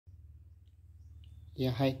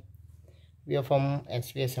Yeah, hi. We are from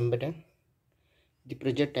svsembedded. The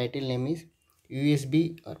project title name is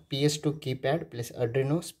USB or PS2 Keypad plus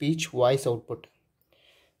Arduino speech voice output.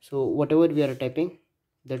 So whatever we are typing,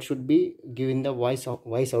 that should be given the voice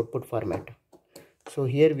output format. So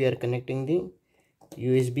here we are connecting the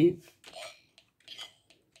USB.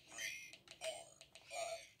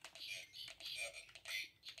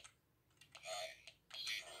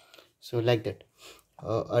 So like that.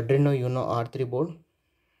 Arduino Uno R3 board.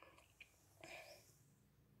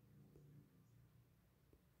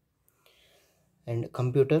 And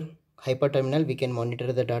computer hyper terminal, we can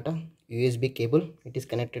monitor the data. USB cable, it is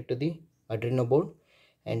connected to the Arduino board,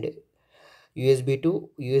 and USB to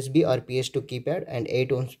USB or PS2 keypad and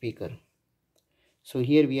 8 ohm speaker. So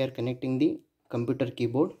here we are connecting the computer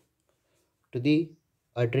keyboard to the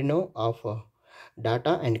Arduino of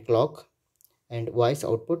data and clock, and voice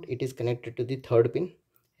output, it is connected to the third pin,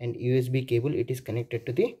 and USB cable, it is connected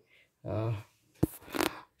to the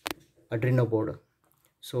Arduino board.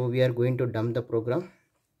 So we are going to dump the program.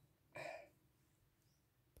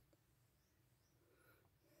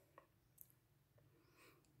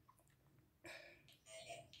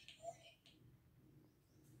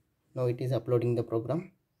 Now it is uploading the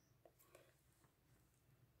program.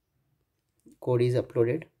 Code is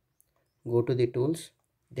uploaded. Go to the tools,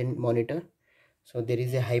 then monitor. So there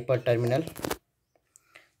is a hyper terminal.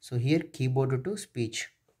 So here keyboard to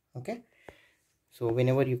speech. Okay. So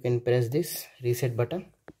whenever you can press this reset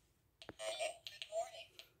button,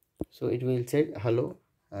 so it will say hello,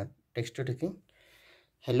 text to thing,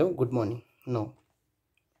 hello, good morning. No.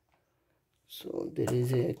 So there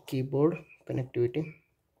is a keyboard connectivity.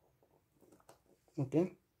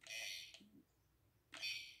 Okay.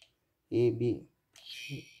 A B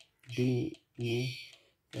C D E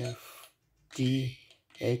F G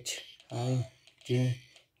H I J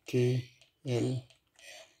K L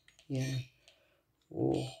N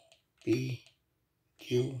O P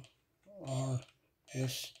Q R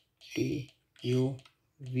S T U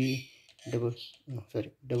V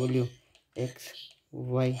W X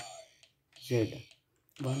Y Z.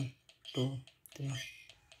 1 2 3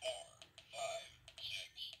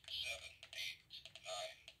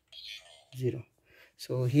 0.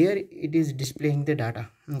 So here it is displaying the data.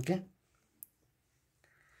 Okay.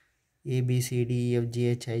 A B C D E F G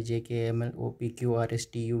H I J K M L O P Q R S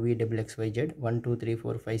T U V W X Y Z 1 2 3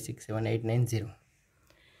 4 5 6 7 8 9 0.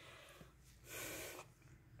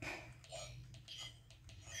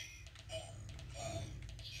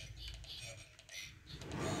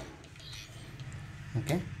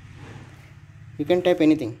 Okay. You can type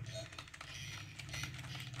anything.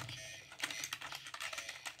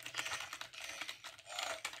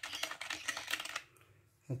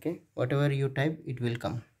 Okay. Whatever you type, it will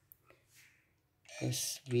come.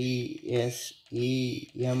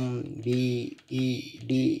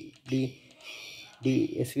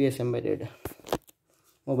 svsembedded.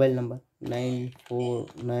 Mobile number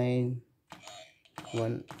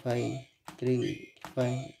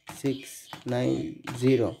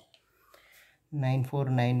 94915356690.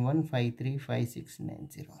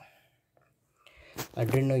 9491535690.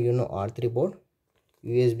 Arduino Uno R3 board,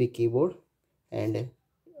 USB keyboard, and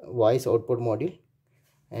voice output module.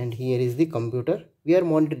 And here is the computer. We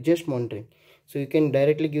are just monitoring. So you can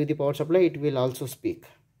directly give the power supply, it will also speak.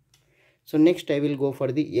 So next I will go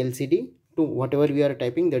for the LCD. To whatever we are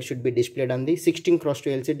typing, that should be displayed on the 16x2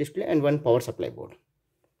 LCD display and one power supply board.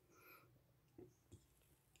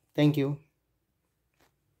 Thank you.